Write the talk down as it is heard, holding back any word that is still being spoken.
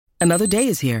Another day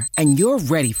is here, and you're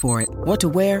ready for it. What to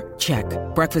wear? Check.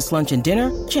 Breakfast, lunch, and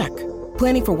dinner? Check.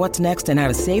 Planning for what's next and how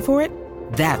to save for it?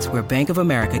 That's where Bank of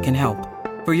America can help.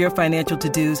 For your financial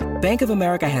to-dos, Bank of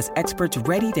America has experts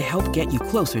ready to help get you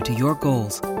closer to your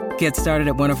goals. Get started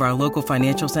at one of our local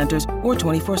financial centers or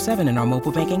 24/7 in our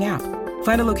mobile banking app.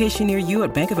 Find a location near you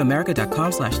at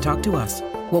bankofamerica.com/talktous.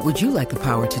 What would you like the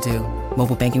power to do?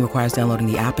 Mobile banking requires downloading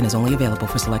the app and is only available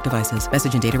for select devices.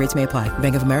 Message and data rates may apply.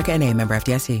 Bank of America N.A., member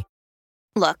FDIC.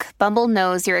 Look, Bumble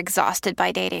knows you're exhausted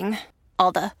by dating.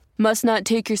 All the must not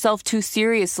take yourself too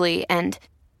seriously and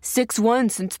 6'1"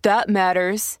 since that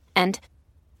matters. And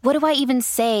what do I even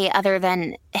say other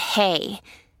than hey?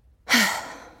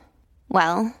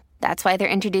 Well, that's why they're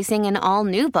introducing an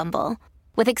all-new Bumble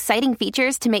with exciting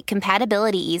features to make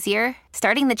compatibility easier,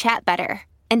 starting the chat better,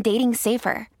 and dating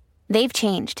safer. They've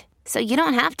changed, so you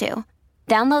don't have to.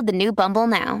 Download the new Bumble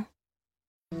now.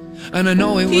 And I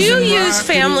know do you use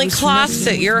family cloths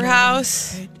at your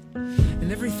house?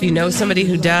 Do you know somebody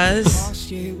who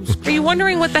does? Are you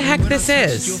wondering what the heck this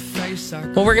is?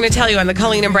 Well, we're going to tell you on the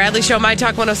Colleen and Bradley Show, My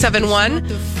Talk 1071.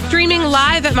 Streaming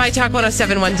live at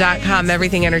MyTalk1071.com.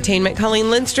 Everything Entertainment.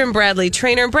 Colleen Lindstrom, Bradley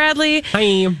Trainer. Bradley,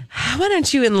 hi. Why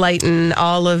don't you enlighten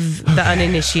all of the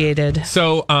uninitiated?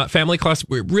 So, family cloths,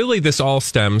 really, this all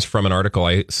stems from an article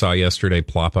I saw yesterday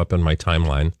plop up in my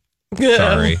timeline.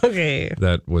 Sorry. Okay.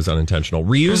 That was unintentional.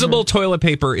 Reusable toilet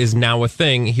paper is now a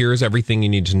thing. Here's everything you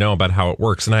need to know about how it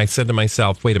works. And I said to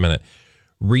myself, wait a minute.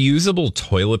 Reusable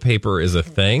toilet paper is a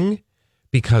thing?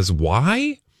 Because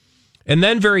why? And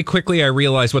then very quickly I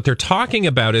realized what they're talking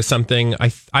about is something,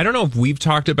 I don't know if we've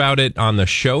talked about it on the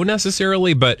show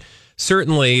necessarily, but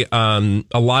certainly a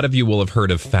lot of you will have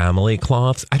heard of family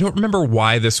cloths. I don't remember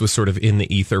why this was sort of in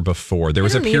the ether before. There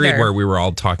was a period where we were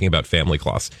all talking about family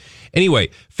cloths. Anyway,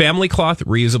 family cloth,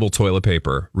 reusable toilet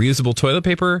paper. Reusable toilet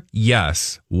paper,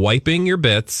 yes. Wiping your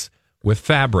bits with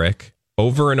fabric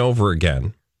over and over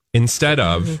again instead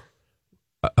of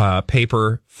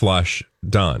paper flush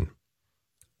done.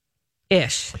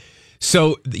 Ish.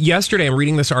 So yesterday I'm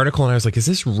reading this article and I was like, is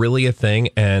this really a thing?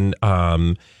 And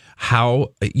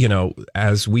how,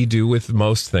 as we do with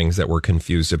most things that we're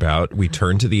confused about, we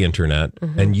turn to the internet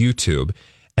and YouTube.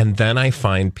 And then I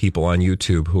find people on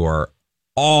YouTube who are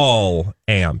all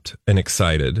amped and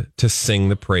excited to sing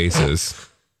the praises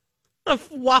of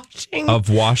washing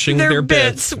their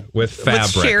bits with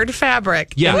fabric, with shared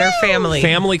fabric in their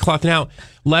family cloth. Now,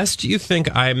 lest you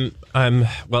think I'm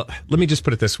well, let me just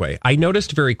put it this way. I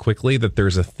noticed very quickly that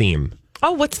there's a theme.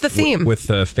 Oh, what's the theme? With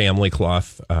the family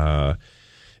cloth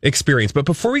experience. But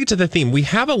before we get to the theme, we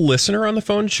have a listener on the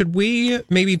phone. Should we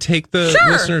maybe take the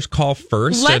listener's call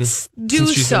first? Let's do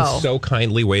since she's so. Been so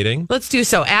kindly waiting. Let's do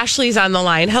so. Ashley's on the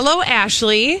line. Hello,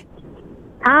 Ashley.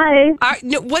 Hi.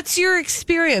 What's your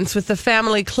experience with the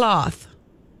family cloth?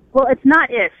 Well, it's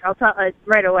not ish. I'll tell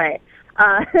right away.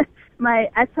 My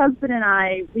ex-husband and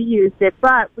I, we used it,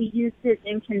 but we used it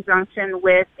in conjunction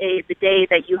with a bidet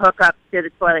that you hook up to the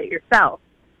toilet yourself.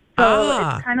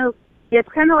 So it's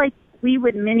kind of like we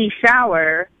would mini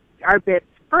shower our bits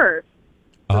first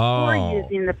before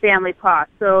using the family cloth.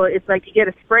 So it's like you get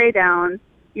a spray down,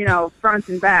 front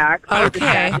and back.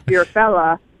 Okay. If you're a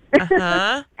fella.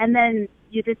 And then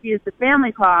you just use the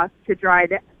family cloth to dry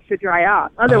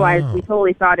off. Otherwise, we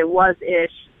totally thought it was ish.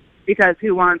 Because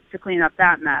who wants to clean up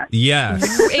that mess?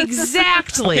 Yes.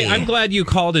 Exactly. Okay, I'm glad you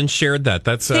called and shared that.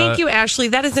 Thank you, Ashley.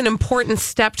 That is an important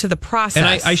step to the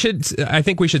process. And I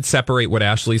think we should separate what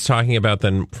Ashley's talking about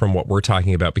then from what we're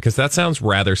talking about, because that sounds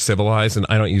rather civilized. And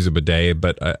I don't use a bidet,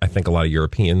 but I think a lot of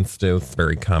Europeans do. It's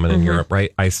very common in Europe,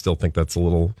 right? I still think that's a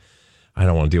little, I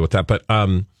don't want to deal with that.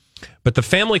 But the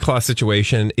family cloth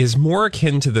situation is more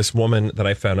akin to this woman that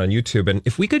I found on YouTube. And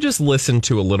if we could just listen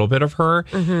to a little bit of her,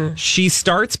 she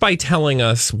starts by telling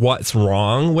us what's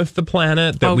wrong with the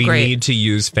planet, that we need to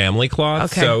use family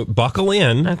cloth. Okay. So buckle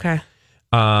in. Okay.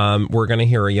 We're going to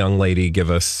hear a young lady give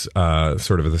us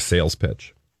sort of the sales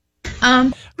pitch.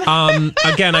 Again,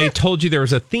 I told you there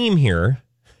was a theme here.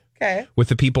 Okay. With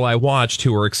the people I watched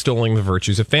who are extolling the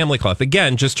virtues of family cloth.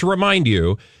 Again, just to remind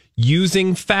you,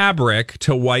 using fabric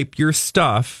to wipe your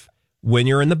stuff when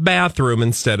you're in the bathroom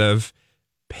instead of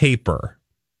paper.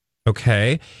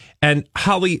 Okay? And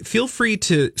Holly, feel free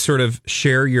to sort of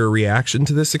share your reaction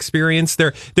to this experience.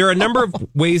 There are a number of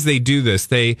ways they do this.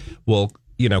 They will,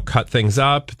 cut things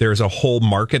up. There's a whole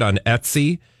market on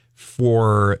Etsy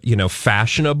for,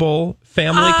 fashionable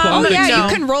family cloth. Oh, yeah,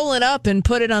 you can roll it up and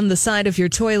put it on the side of your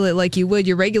toilet like you would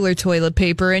your regular toilet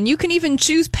paper. And you can even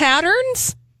choose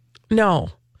patterns. No.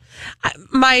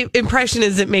 My impression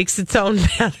is it makes its own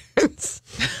patterns.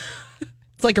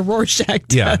 It's like a Rorschach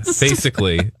test. Yeah,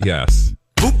 basically, yes.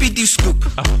 Whoopie-dee-scoop.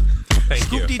 Oh,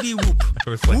 thank you. Scoop-dee-dee-whoop. I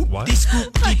was like, what?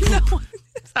 Whoop-dee-scoop-dee-poop.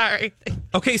 Sorry.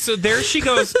 Okay, so there she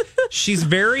goes. She's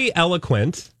very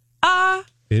eloquent.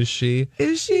 Is she?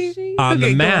 On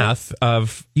the math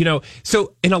of,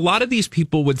 so, and a lot of these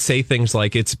people would say things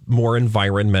like it's more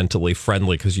environmentally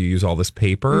friendly because you use all this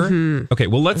paper. Mm-hmm. Okay,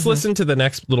 well, let's listen to the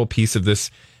next little piece of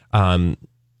this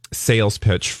sales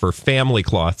pitch for Family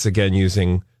Cloths. Again,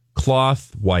 using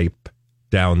cloth wipe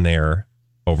down there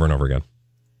over and over again.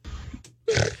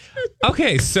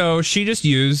 Okay, so she just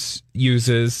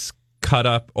uses cut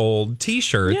up old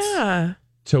T-shirts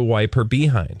to wipe her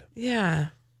behind. Yeah.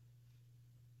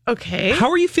 Okay.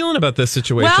 How are you feeling about this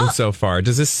situation so far?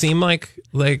 Does this seem like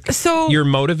so you're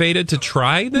motivated to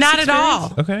try this? Not experience? at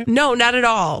all. Okay. No, not at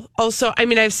all. Also, I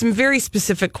have some very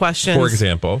specific questions. For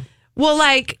example?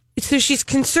 Well, so she's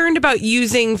concerned about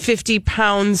using 50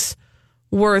 pounds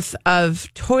worth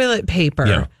of toilet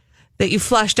paper that you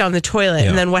flush down the toilet.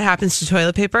 And then what happens to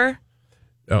toilet paper?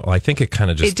 Oh, I think it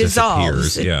kind of just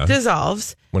dissolves. disappears. It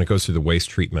dissolves. When it goes through the waste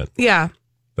treatment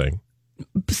thing.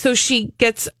 So she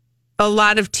gets a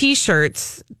lot of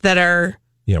T-shirts that are...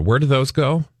 Yeah, where do those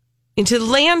go? Into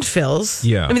landfills.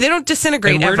 Yeah. They don't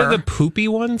disintegrate and where ever. do the poopy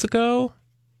ones go?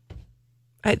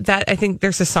 I think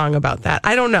there's a song about that.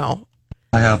 I don't know.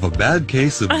 I have a bad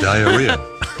case of diarrhea.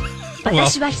 Well,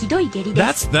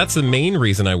 that's the main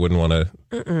reason I wouldn't want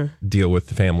to deal with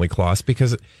the Family Cloths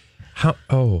because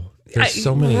there's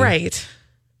so many. Right.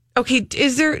 Okay.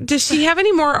 Does she have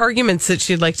any more arguments that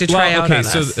she'd like to try out on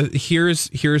us? So here's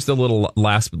the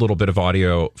last little bit of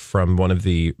audio from one of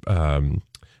the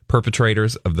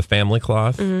perpetrators of the Family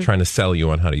Cloth trying to sell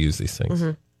you on how to use these things.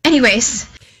 Mm-hmm. Anyways.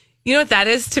 You know what that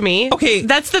is to me? Okay.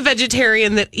 That's the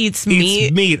vegetarian that eats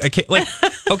meat.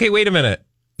 Okay, wait a minute.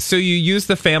 So you use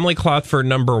the Family Cloth for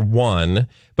number 1,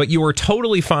 but you were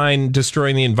totally fine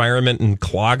destroying the environment and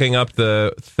clogging up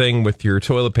the thing with your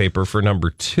toilet paper for number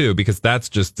 2, because that's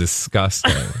just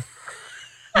disgusting.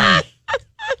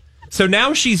 So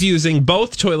now she's using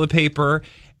both toilet paper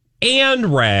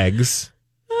and rags.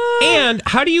 And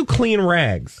how do you clean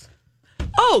rags?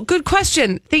 Oh, good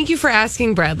question. Thank you for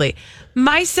asking, Bradley.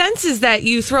 My sense is that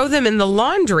you throw them in the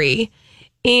laundry,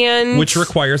 which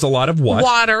requires a lot of what?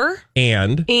 Water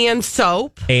and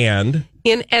soap and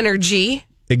energy.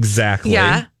 Exactly.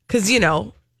 Yeah, because I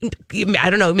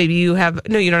don't know. Maybe you don't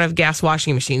have gas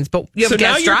washing machines, but you have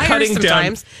gas dryers cutting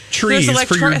sometimes. Down trees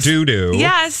for your doo-doo.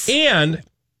 Yes, and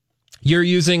you're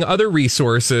using other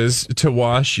resources to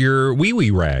wash your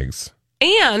wee-wee rags.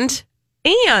 And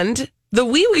the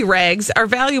wee-wee rags are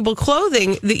valuable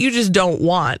clothing that you just don't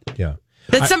want. Yeah.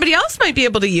 That somebody else might be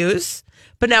able to use,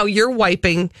 but now you're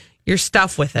wiping your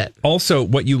stuff with it. Also,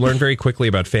 what you learn very quickly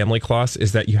about Family Cloths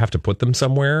is that you have to put them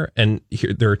somewhere. And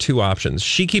here, there are 2 options.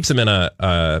 She keeps them in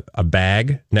a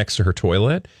bag next to her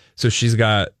toilet. So she's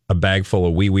got a bag full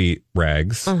of wee-wee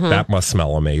rags. Mm-hmm. That must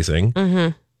smell amazing.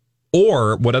 Mm-hmm.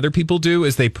 Or what other people do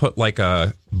is they put like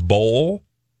a bowl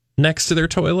next to their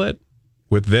toilet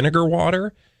with vinegar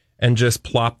water and just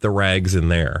plop the rags in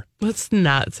there. Let's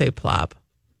not say plop.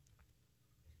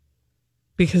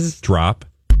 Because... Drop.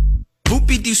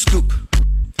 Whoopie-dee-scoop.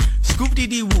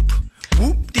 Scoop-dee-dee-whoop.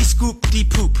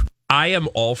 Whoop-dee-scoop-dee-poop. I am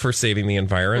all for saving the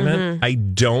environment. Mm-hmm. I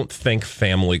don't think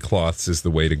Family Cloths is the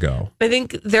way to go. I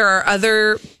think there are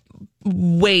other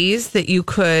ways that you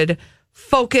could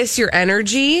focus your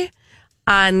energy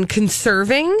on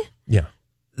conserving. Yeah.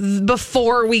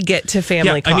 Before we get to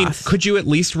Family Cloths. Could you at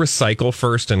least recycle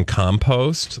first and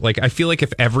compost? I feel like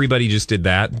if everybody just did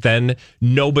that, then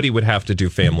nobody would have to do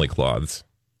Family Cloths.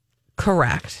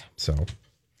 Correct. So,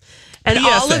 and PSA.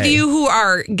 All of you who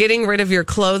are getting rid of your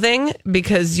clothing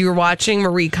because you're watching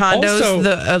Marie Kondo's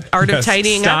The Art of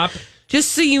Tidying Up,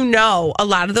 just so you know, a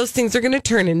lot of those things are going to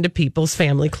turn into people's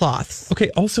family cloths. Okay,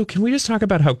 also, can we just talk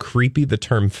about how creepy the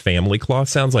term family cloth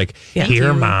sounds like? Yeah.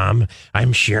 Here, Mom,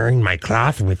 I'm sharing my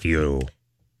cloth with you.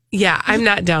 Yeah, I'm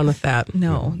not down with that.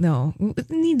 No. It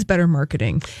needs better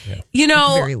marketing. Yeah. At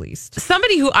the very least.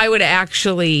 Somebody who I would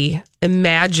actually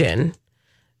imagine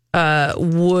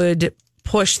would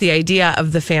push the idea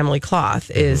of the family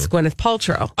cloth is Gwyneth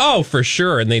Paltrow. Oh, for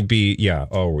sure. And they'd be, yeah.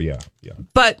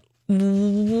 But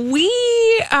we,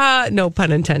 no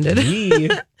pun intended.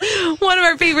 One of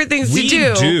our favorite things to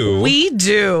do. We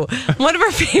do. One of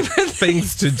our favorite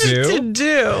things to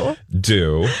do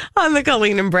on the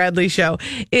Colleen and Bradley show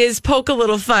is poke a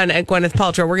little fun at Gwyneth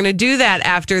Paltrow. We're going to do that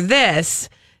after this.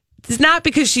 It's not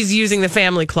because she's using the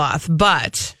family cloth,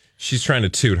 but she's trying to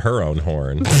toot her own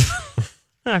horn.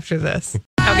 After this.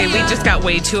 Okay, we just got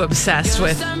way too obsessed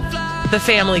with the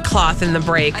family cloth in the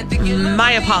break.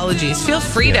 My apologies. Feel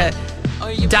free to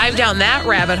dive down that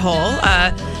rabbit hole.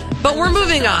 But we're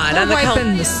moving on. We're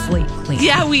wiping the slate clean.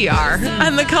 Yeah, we are.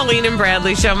 On the Colleen and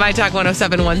Bradley Show, My Talk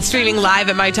 1071, streaming live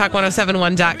at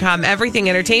MyTalk1071.com. Everything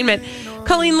Entertainment.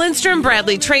 Colleen Lindstrom,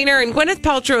 Bradley Trainer, and Gwyneth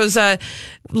Paltrow's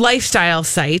lifestyle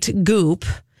site, Goop,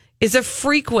 is a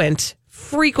frequent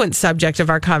subject of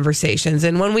our conversations.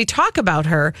 And when we talk about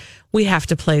her, we have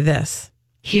to play this.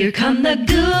 Here come the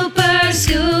Goopers,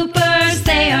 Scoopers,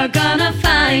 they are gonna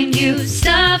find you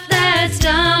stuff that's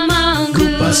dumb on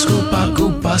Goop. Scoopa,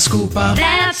 Goopa, Scoopa.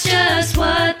 That's just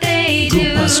what they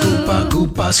do. Scoopa,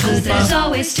 Goopa, 'Cause there's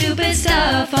always stupid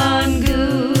stuff on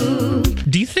Goop.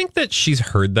 Do you think that she's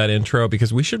heard that intro?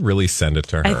 Because we should really send it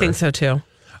to her. I think so, too.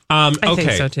 Okay.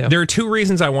 think so, too. There are two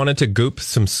reasons I wanted to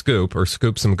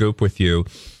scoop some goop with you.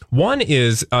 One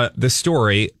is the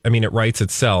story. I mean, it writes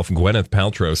itself. Gwyneth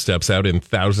Paltrow steps out in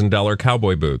 $1,000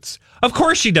 cowboy boots. Of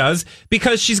course she does,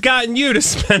 because she's gotten you to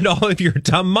spend all of your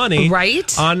dumb money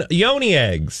on yoni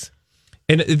eggs.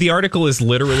 And the article is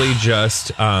literally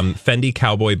just Fendi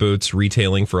cowboy boots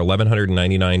retailing for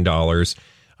 $1,199.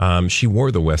 She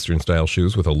wore the Western style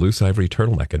shoes with a loose ivory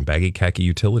turtleneck and baggy khaki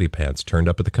utility pants turned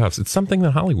up at the cuffs. It's something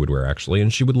that Holly would wear, actually,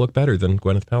 and she would look better than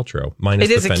Gwyneth Paltrow. Minus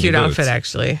it is the a Fendi cute boots. outfit,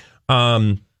 actually.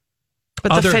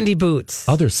 But the Fendi boots.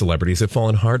 Other celebrities have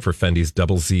fallen hard for Fendi's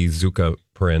double Z Zucca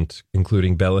print,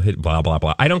 including Bella Hadid, blah, blah,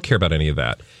 blah. I don't care about any of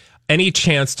that. Any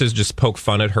chance to just poke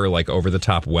fun at her, like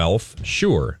over-the-top wealth?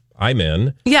 Sure, I'm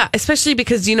in. Yeah, especially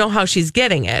because you know how she's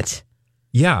getting it.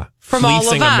 Yeah. From all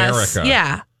of us. America.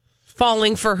 Yeah.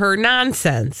 Falling for her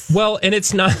nonsense. Well, and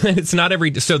it's not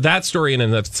every... So that story in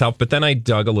and of itself, but then I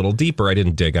dug a little deeper. I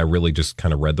didn't dig. I really just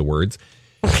kind of read the words.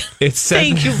 It said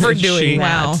Thank you for doing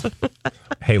that.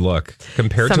 Hey, look,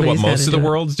 compared to what most of the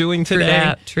world's doing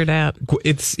today. True that.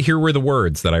 Here were the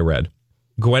words that I read.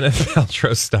 Gwyneth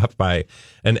Paltrow stopped by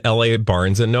an LA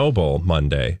Barnes & Noble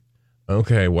Monday.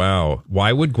 Okay, wow.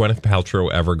 Why would Gwyneth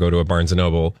Paltrow ever go to a Barnes &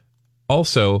 Noble?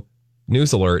 Also,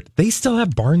 news alert, they still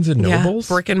have Barnes & Nobles?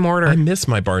 Yeah, brick and mortar. I miss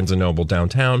my Barnes & Noble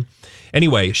downtown.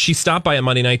 Anyway, she stopped by on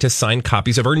Monday night to sign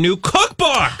copies of her new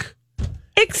cookbook.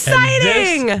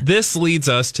 Exciting! This leads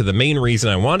us to the main reason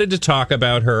I wanted to talk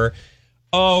about her.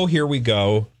 Oh, here we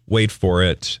go. Wait for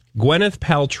it. Gwyneth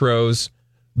Paltrow's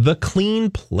The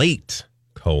Clean Plate,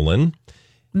 The Clean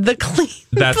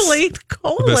Plate,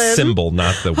 The symbol,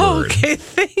 not the word. Okay,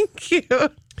 thank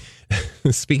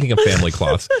you. Speaking of family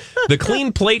cloths. The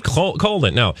Clean Plate,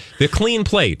 No, The Clean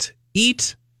Plate.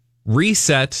 Eat,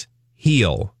 reset,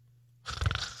 heal.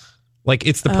 Like,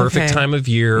 it's the perfect time of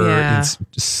year. Yeah. It's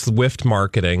swift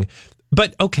marketing.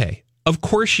 But, okay, of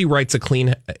course she writes a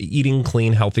eating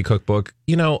clean, healthy cookbook.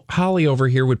 You know, Holly over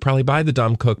here would probably buy the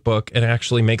dumb cookbook and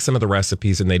actually make some of the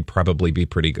recipes, and they'd probably be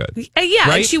pretty good. Yeah,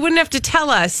 right? And she wouldn't have to tell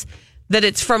us that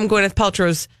it's from Gwyneth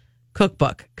Paltrow's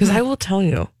cookbook. Because I will tell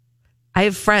you, I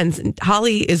have friends, and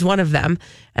Holly is one of them,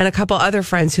 and a couple other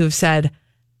friends who have said,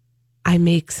 I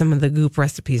make some of the Goop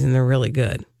recipes, and they're really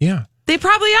good. Yeah. They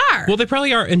probably are. Well, they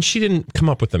probably are. And she didn't come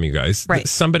up with them, you guys. Right.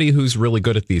 Somebody who's really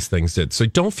good at these things did. So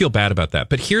don't feel bad about that.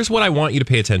 But here's what I want you to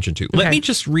pay attention to. Let me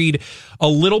just read a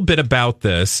little bit about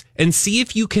this and see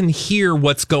if you can hear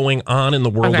what's going on in the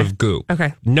world of Goop.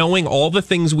 Okay. Knowing all the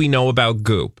things we know about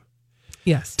Goop.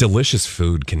 Yes. Delicious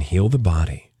food can heal the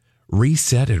body.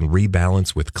 Reset and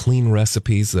rebalance with clean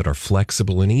recipes that are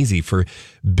flexible and easy for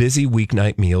busy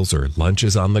weeknight meals or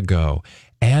lunches on the go.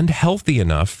 And healthy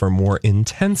enough for more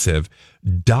intensive,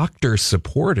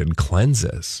 doctor-supported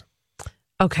cleanses.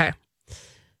 Okay.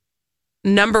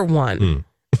 Number one,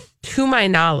 to my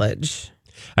knowledge.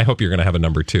 I hope you're going to have a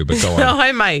number two, but go on. No,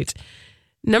 I might.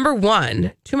 Number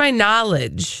one, to my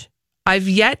knowledge, I've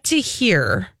yet to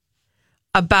hear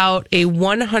about a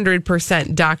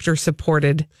 100%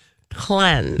 doctor-supported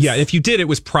cleanse. Yeah, if you did, it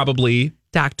was probably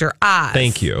Dr. Oz.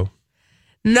 Thank you.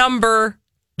 Number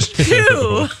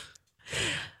two,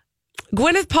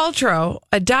 Gwyneth Paltrow,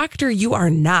 a doctor you are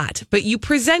not, but you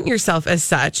present yourself as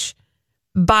such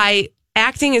by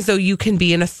acting as though you can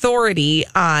be an authority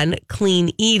on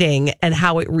clean eating and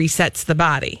how it resets the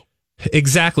body.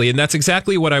 Exactly. And that's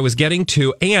exactly what I was getting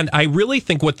to. And I really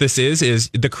think what this is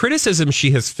the criticism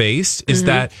she has faced is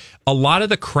that a lot of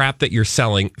the crap that you're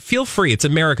selling, feel free. It's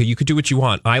America. You could do what you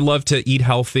want. I love to eat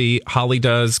healthy. Holly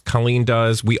does. Colleen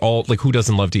does. We all, like, who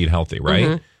doesn't love to eat healthy,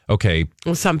 right? Okay.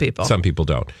 Well, some people. Some people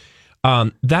don't.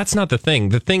 That's not the thing.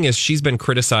 The thing is, she's been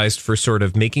criticized for sort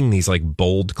of making these like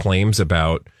bold claims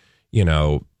about, you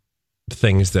know,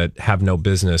 things that have no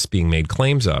business being made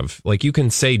claims of. Like, you can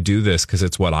say, do this because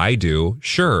it's what I do.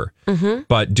 Sure.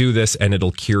 But do this and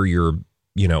it'll cure your,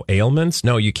 you know, ailments.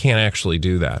 No, you can't actually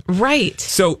do that. Right.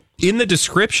 So in the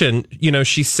description, you know,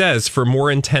 she says for more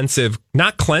intensive,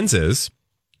 not cleanses,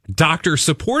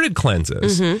 doctor-supported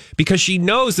cleanses because she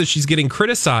knows that she's getting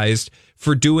criticized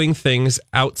for doing things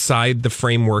outside the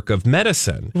framework of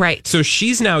medicine. Right. So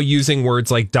she's now using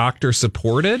words like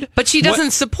doctor-supported. But she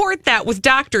doesn't support that with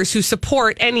doctors who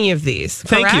support any of these,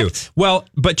 correct? Thank you. Well,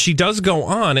 but she does go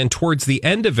on, and towards the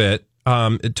end of it,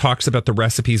 it talks about the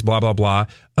recipes, blah, blah, blah.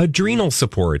 Adrenal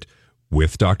support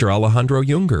with Dr. Alejandro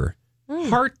Junger.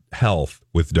 Heart health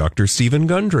with Dr. Stephen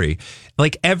Gundry.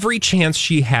 Like every chance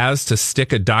she has to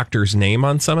stick a doctor's name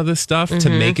on some of this stuff to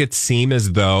make it seem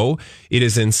as though it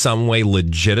is in some way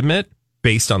legitimate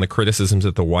based on the criticisms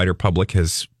that the wider public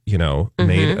has,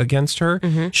 made against her.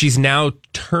 She's now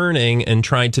turning and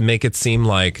trying to make it seem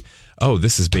like, oh,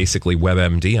 this is basically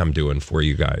WebMD I'm doing for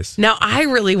you guys. Now, I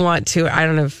really want to, I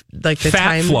don't know if the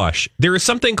fat flush. There is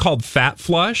something called fat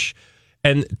flush.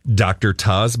 And Dr.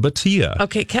 Taz Bhatia.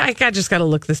 Okay, I just got to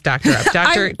look this doctor up.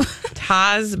 Dr.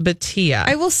 Taz Bhatia.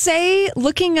 I will say,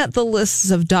 looking at the lists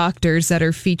of doctors that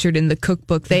are featured in the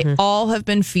cookbook, they all have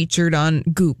been featured on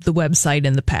Goop, the website,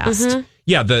 in the past.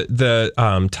 Yeah, the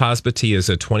Taz Bhatia is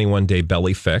a 21-day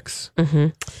belly fix.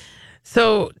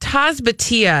 So Taz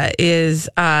Bhatia is,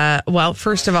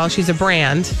 first of all, she's a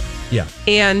brand. Yeah.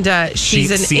 And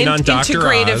she's an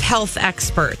integrative health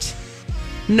expert.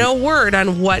 No word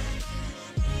on what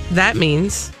that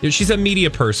means. She's a media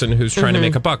person who's trying to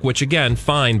make a buck, which again,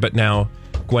 fine. But now,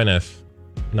 Gwyneth,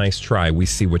 nice try. We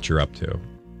see what you're up to.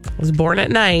 I was born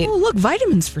at night. Oh, look,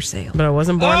 vitamins for sale. But I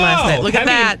wasn't born last night. Look at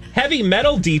that. Heavy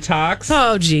metal detox.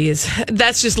 Oh, geez.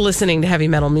 That's just listening to heavy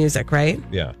metal music, right?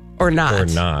 Yeah. Or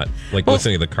not. Like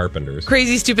listening to the Carpenters.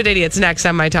 Crazy Stupid Idiots next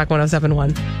on My Talk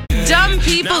 107.1. Dumb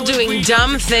people doing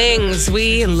dumb things.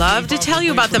 We love to tell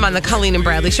you about them on the Colleen and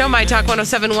Bradley Show. My Talk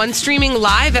 107.1, streaming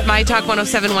live at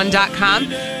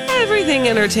mytalk1071.com. Everything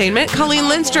entertainment. Colleen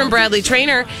Lindstrom, Bradley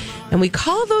Trainer. And we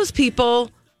call those people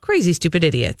crazy stupid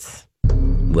idiots.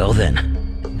 Well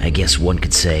then, I guess one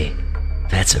could say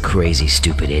that's a crazy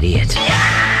stupid idiot.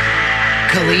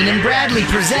 Colleen and Bradley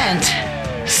present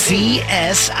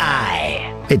CSI.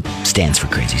 It stands for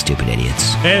Crazy Stupid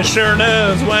Idiots. It sure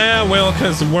does. Well,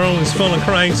 because the world is full of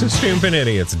crazy stupid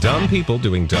idiots. Dumb people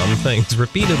doing dumb things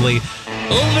repeatedly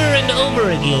over and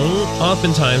over again,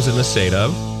 oftentimes in the state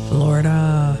of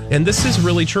Florida. And this is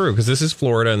really true because this is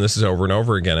Florida and this is over and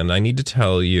over again. And I need to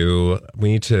tell you,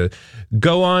 we need to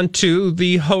go on to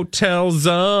the Hotel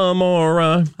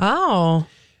Zamora. Oh.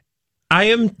 I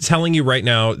am telling you right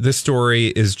now, this story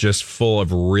is just full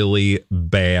of really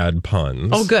bad puns.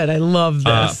 Oh, good. I love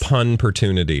this. Pun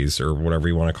opportunities or whatever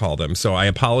you want to call them. So I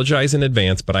apologize in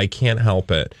advance, but I can't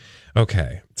help it.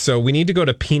 Okay. So we need to go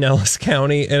to Pinellas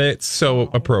County, and it's so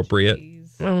appropriate.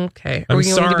 Okay. I'm Are we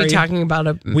sorry. going to be talking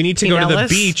about We need to go to the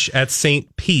beach at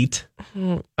St. Pete.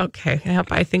 Okay.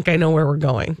 Yep, I think I know where we're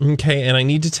going. Okay. And I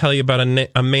need to tell you about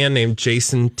a man named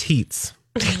Jason Teets.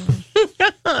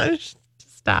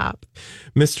 Stop.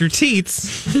 Mr.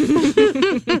 Teets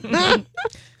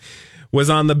was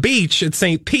on the beach at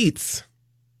St. Pete's.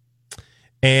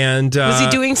 And was he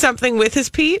doing something with his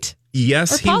Pete?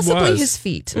 Yes, he was. Or possibly his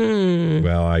feet.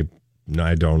 Well, I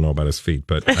don't know about his feet,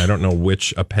 but I don't know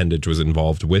which appendage was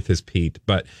involved with his Pete.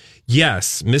 But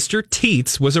yes, Mr.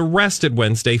 Teets was arrested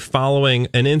Wednesday following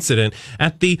an incident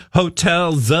at the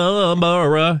Hotel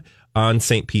Zamora on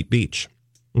St. Pete Beach.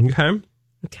 Okay.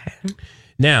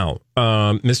 Now,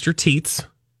 Mr. Teets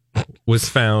was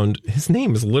found, his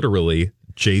name is literally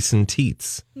Jason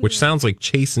Teets, which sounds like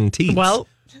chasing teats. Well,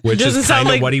 which is kind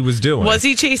of what he was doing. Was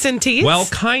he chasing teats? Well,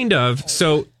 kind of.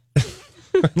 So,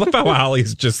 I love how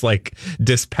Holly's just like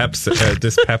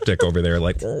dyspeptic over there,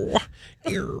 like,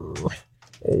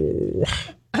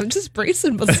 I'm just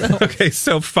bracing myself. Okay,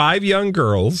 so 5 young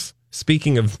girls,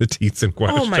 speaking of the Teets in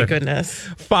question. Oh, my goodness.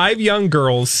 5 young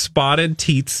girls spotted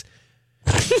Teets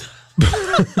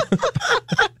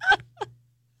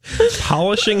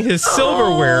polishing his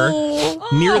silverware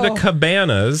near the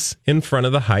cabanas in front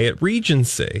of the Hyatt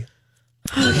Regency.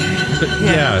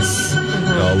 Yes.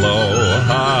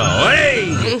 Aloha.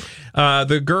 Hey!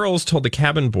 The girls told the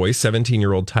cabin boy,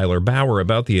 17-year-old Tyler Bauer,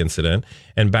 about the incident.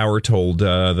 And Bauer told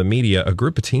the media, a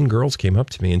group of teen girls came up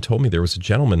to me and told me there was a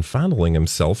gentleman fondling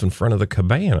himself in front of the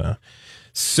cabana.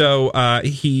 So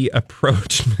he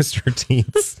approached Mr.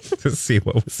 Teets to see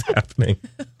what was happening.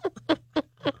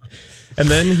 And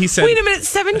then he said... Wait a minute,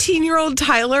 17-year-old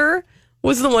Tyler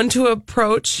was the one to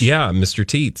approach? Yeah, Mr.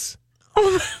 Teets.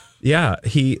 Yeah,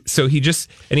 he said... I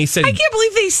can't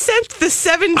believe they sent the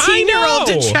 17-year-old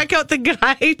to check out the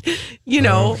guy,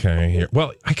 Okay,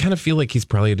 well, I kind of feel like he's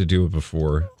probably had to do it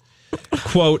before.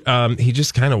 Quote, he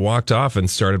just kind of walked off and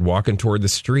started walking toward the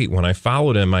street. When I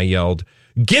followed him, I yelled,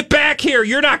 "Get back here!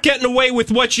 You're not getting away with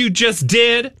what you just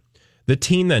did!" The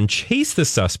teen then chased the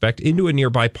suspect into a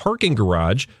nearby parking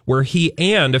garage where he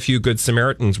and a few good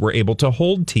Samaritans were able to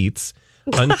hold Teets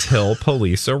until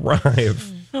police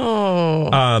arrive.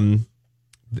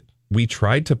 We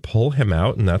tried to pull him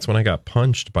out, and that's when I got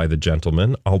punched by the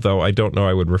gentleman, although I don't know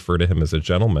I would refer to him as a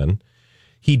gentleman.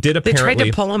 He did apparently... They tried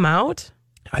to pull him out?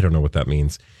 I don't know what that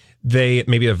means. They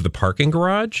maybe have the parking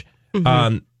garage.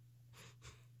 Mm-hmm.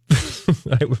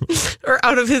 Or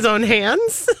out of his own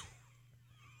hands?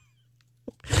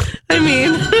 I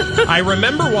mean... I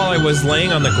remember while I was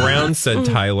laying on the ground, said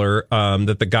Tyler,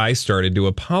 that the guy started to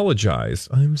apologize.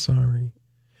 I'm sorry.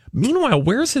 Meanwhile,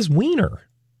 where's his wiener?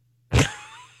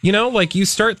 You know, like you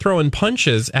start throwing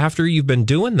punches after you've been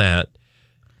doing that.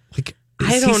 Like,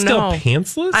 is he still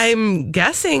pantsless? I'm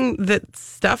guessing that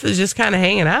stuff is just kind of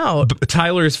hanging out.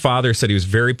 Tyler's father said he was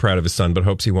very proud of his son, but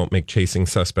hopes he won't make chasing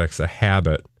suspects a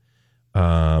habit.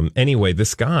 Anyway,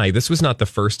 this was not the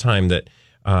first time that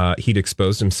he'd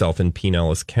exposed himself in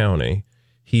Pinellas County.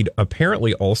 He'd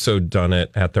apparently also done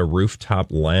it at the Rooftop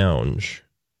Lounge.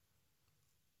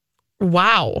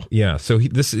 Wow. Yeah, so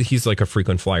he's like a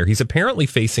frequent flyer. He's apparently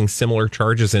facing similar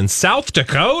charges in South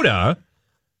Dakota.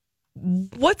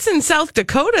 What's in South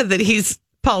Dakota that he's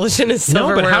polishing his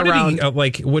silverware around? No, but how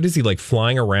did he, what is he, like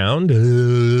flying around?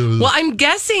 Well, I'm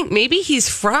guessing maybe he's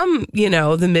from,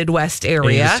 the Midwest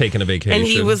area. And he's taking a vacation. And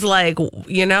he was like,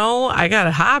 I got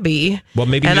a hobby. Well,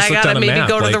 maybe he just looked on a map. And I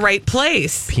got to maybe go to the right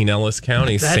place. Pinellas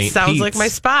County, That St. sounds Pete's like my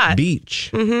spot.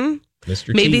 Beach. Mm-hmm.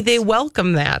 Mr. Maybe Teets. they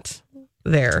welcome that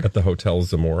there. At the Hotel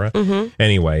Zamora. Mm-hmm.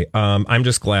 Anyway, I'm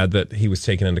just glad that he was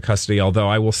taken into custody, although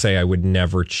I will say I would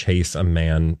never chase a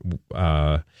man.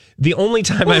 The only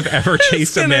time I've ever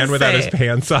chased a man without his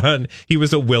pants on, he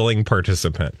was a willing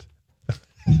participant.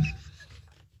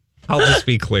 I'll just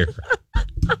be clear.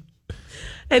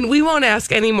 And we won't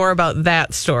ask any more about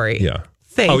that story. Yeah.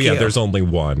 Thank you. Oh, yeah, there's only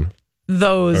one.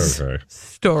 Those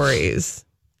stories.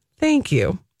 Thank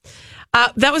you.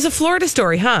 That was a Florida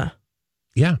story, huh?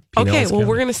 Yeah. Okay, well,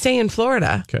 we're going to stay in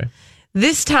Florida. Okay.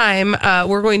 This time,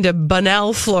 we're going to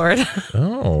Bunnell, Florida.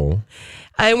 Oh.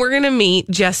 And we're going to meet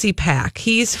Jesse Pack.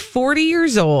 He's 40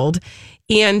 years old,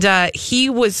 and he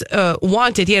was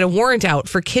wanted. He had a warrant out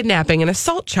for kidnapping and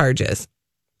assault charges.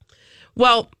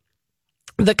 Well,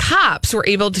 the cops were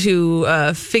able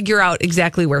to figure out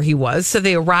exactly where he was. So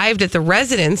they arrived at the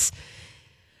residence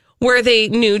where they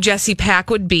knew Jesse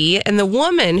Pack would be. And the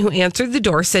woman who answered the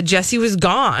door said Jesse was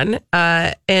gone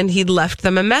and he'd left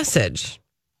them a message.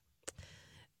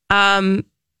 What?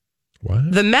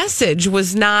 The message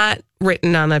was not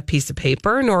written on a piece of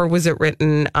paper, nor was it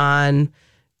written on,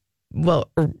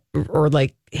 or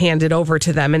like handed over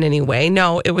to them in any way.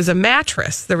 No, it was a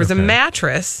mattress. There was a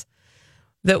mattress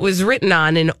that was written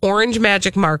on in orange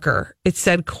magic marker. It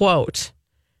said, quote,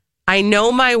 "I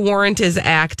know my warrant is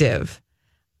active.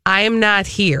 I am not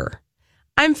here.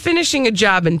 I'm finishing a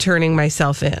job and turning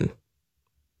myself in."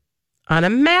 On a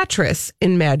mattress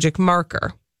in magic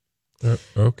marker.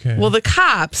 Okay. Well, the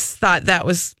cops thought that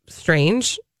was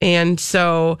strange. And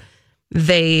so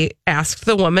they asked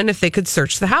the woman if they could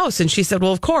search the house. And she said,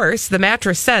 well, of course, the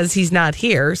mattress says he's not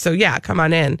here. So yeah, come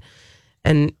on in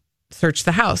and search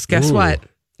the house. Guess what?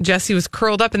 Jesse was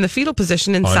curled up in the fetal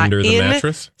position inside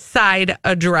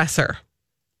a dresser.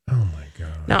 Oh my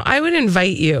God. Now, I would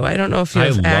invite you. I don't know if you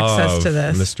have access to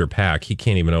this. Mr. Pack. He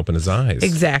can't even open his eyes.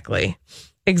 Exactly.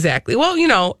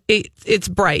 Well, it's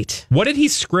bright. What did he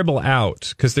scribble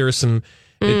out? Because there is some,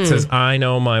 it says, "I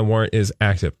know my warrant is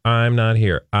active. I'm not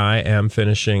here. I am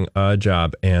finishing a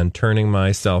job and turning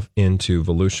myself into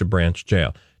Volusia Branch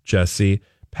Jail. Jesse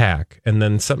Pack." And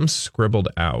then something scribbled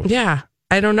out. Yeah.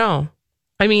 I don't know.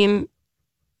 I mean,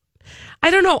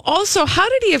 I don't know. Also, how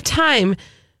did he have time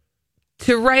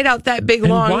to write out that big,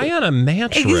 long... why on a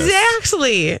mattress?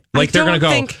 Exactly. Like they're going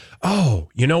to go, oh,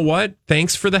 you know what?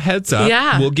 Thanks for the heads up.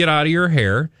 Yeah. We'll get out of your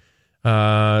hair.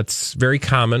 It's very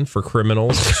common for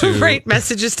criminals to... write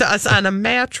messages to us on a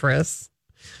mattress.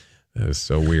 That is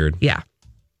so weird. Yeah.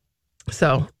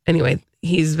 So, anyway,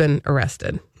 he's been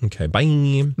arrested. Okay, bye.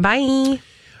 Bye.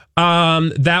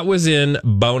 That was in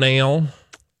Bunnell.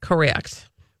 Correct.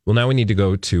 Well, now we need to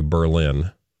go to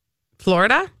Berlin.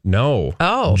 Florida? No.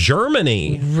 Oh.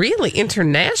 Germany. Really?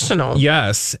 International?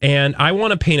 Yes. And I want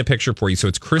to paint a picture for you. So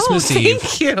it's Christmas Eve.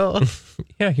 Thank you.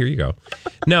 Yeah, here you go.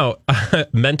 No,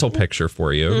 mental picture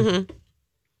for you.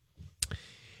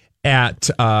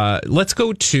 Mm-hmm. Let's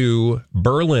go to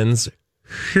Berlin's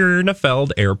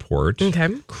Schönefeld Airport. Okay.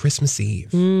 Christmas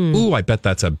Eve. Ooh, I bet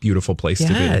that's a beautiful place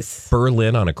to be.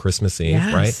 Berlin on a Christmas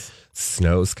Eve, right?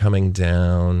 Snow's coming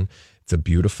down. It's a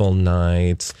beautiful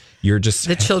night. You're just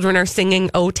the children are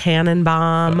singing "O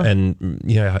Tannenbaum," and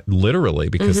yeah, literally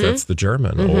because that's the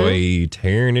German. Oi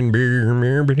Tannenbaum.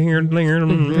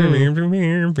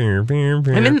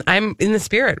 I'm in the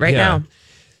spirit right now.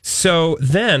 So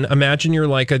then imagine you're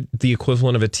like the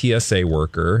equivalent of a TSA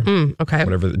worker,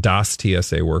 whatever, the DAS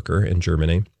TSA worker in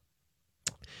Germany.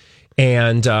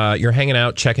 And you're hanging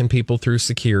out, checking people through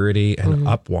security, and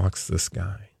up walks this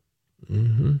guy.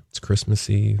 It's Christmas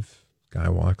Eve. Guy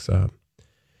walks up.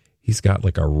 He's got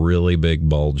like a really big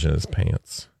bulge in his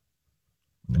pants.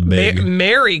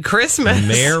 Merry Christmas.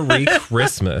 Merry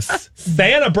Christmas.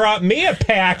 Santa brought me a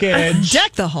package.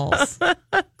 Deck the halls.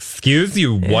 Excuse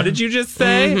you. What did you just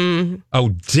say? Oh,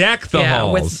 deck the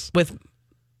halls. With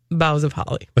boughs of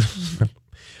holly.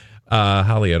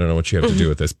 Holly, I don't know what you have to do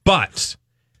with this, but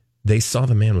they saw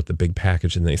the man with the big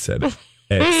package and they said,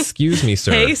 excuse me,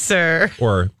 sir. Hey, sir.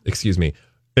 Or, excuse me,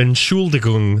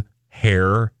 Entschuldigung,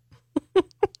 Herr.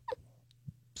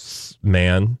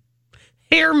 Man.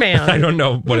 Hair man. I don't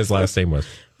know what his last name was.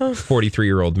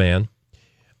 43-year-old man.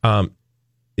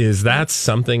 Is that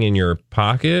something in your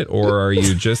pocket, or are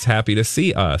you just happy to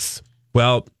see us?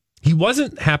 Well, he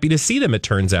wasn't happy to see them, it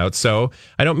turns out. So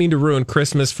I don't mean to ruin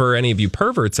Christmas for any of you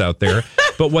perverts out there,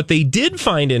 but what they did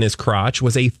find in his crotch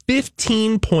was a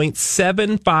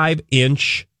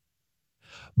 15.75-inch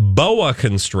boa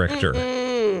constrictor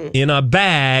in a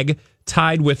bag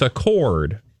tied with a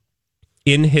cord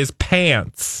in his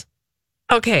pants.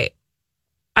 Okay.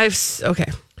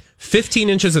 15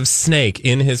 inches of snake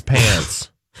in his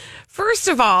pants. First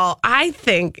of all, I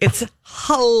think it's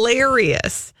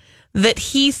hilarious that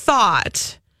he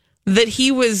thought that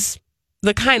he was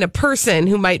the kind of person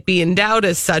who might be endowed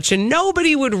as such and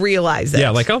nobody would realize it.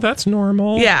 Yeah, like, oh, that's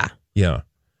normal. Yeah. Yeah.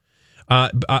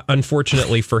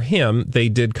 Unfortunately for him, they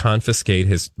did confiscate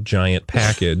his giant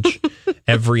package,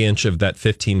 every inch of that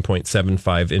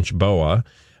 15.75-inch boa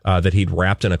that he'd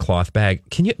wrapped in a cloth bag.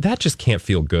 That just can't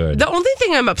feel good. The only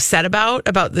thing I'm upset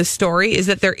about this story is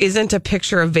that there isn't a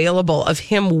picture available of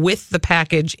him with the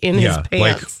package in his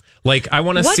pants. Like I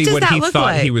want to see what he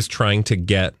thought he was trying to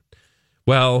get.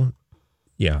 Well,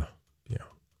 yeah.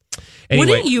 Anyway,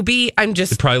 wouldn't you be?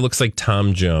 It probably looks like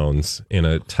Tom Jones in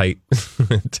a tight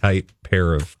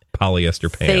pair of polyester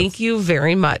pants. Thank you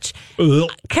very much. Ugh.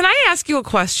 Can I ask you a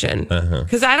question?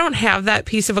 Because I don't have that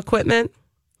piece of equipment.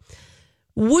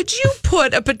 Would you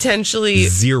put a potentially...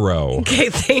 Zero. Okay,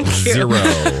 thank you. Zero.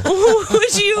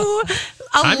 Would you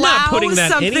allow I'm not putting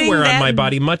that anywhere on my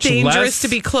body, much dangerous less... to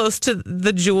be close to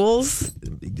the jewels?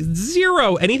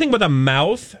 Zero. Anything with a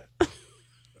mouth?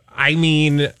 I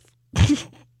mean...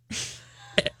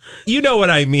 You know what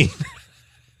I mean.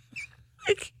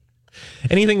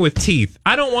 Anything with teeth.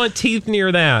 I don't want teeth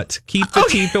near that. Keep the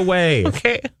teeth away.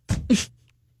 Okay.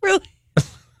 Really?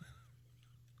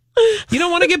 You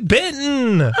don't want to get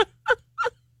bitten.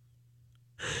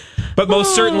 But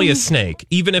most certainly a snake,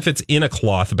 even if it's in a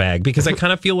cloth bag, because I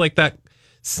kind of feel like that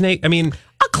snake, I mean...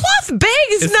 A cloth bag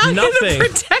is not going to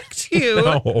protect you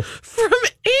from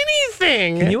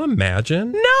anything. Can you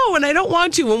imagine? No, and I don't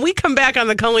want to. When we come back on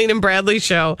the Colleen and Bradley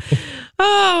show,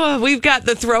 we've got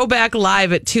the Throwback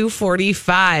Live at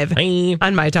 2:45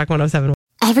 on My Talk 107.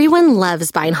 Everyone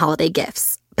loves buying holiday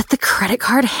gifts, but the credit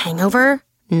card hangover,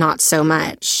 not so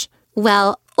much.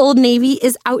 Well, Old Navy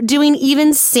is outdoing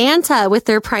even Santa with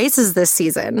their prices this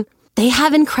season. They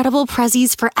have incredible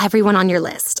prezzies for everyone on your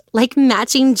list, like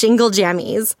matching jingle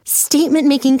jammies,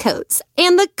 statement-making coats,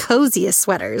 and the coziest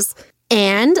sweaters.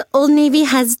 And Old Navy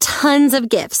has tons of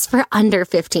gifts for under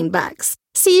 $15.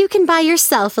 So you can buy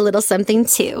yourself a little something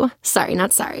too. Sorry,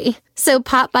 not sorry. So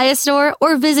pop by a store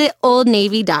or visit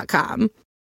oldnavy.com.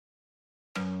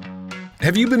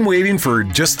 Have you been waiting for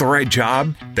just the right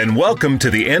job? Then welcome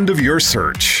to the end of your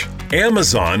search.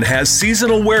 Amazon has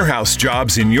seasonal warehouse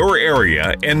jobs in your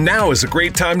area, and now is a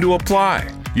great time to apply.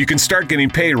 You can start getting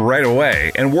paid right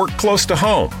away and work close to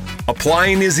home.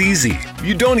 Applying is easy.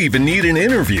 You don't even need an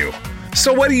interview.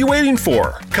 So what are you waiting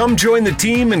for? Come join the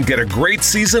team and get a great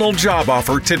seasonal job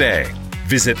offer today.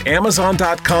 Visit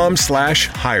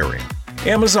Amazon.com/hiring.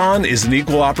 Amazon is an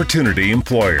equal opportunity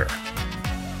employer.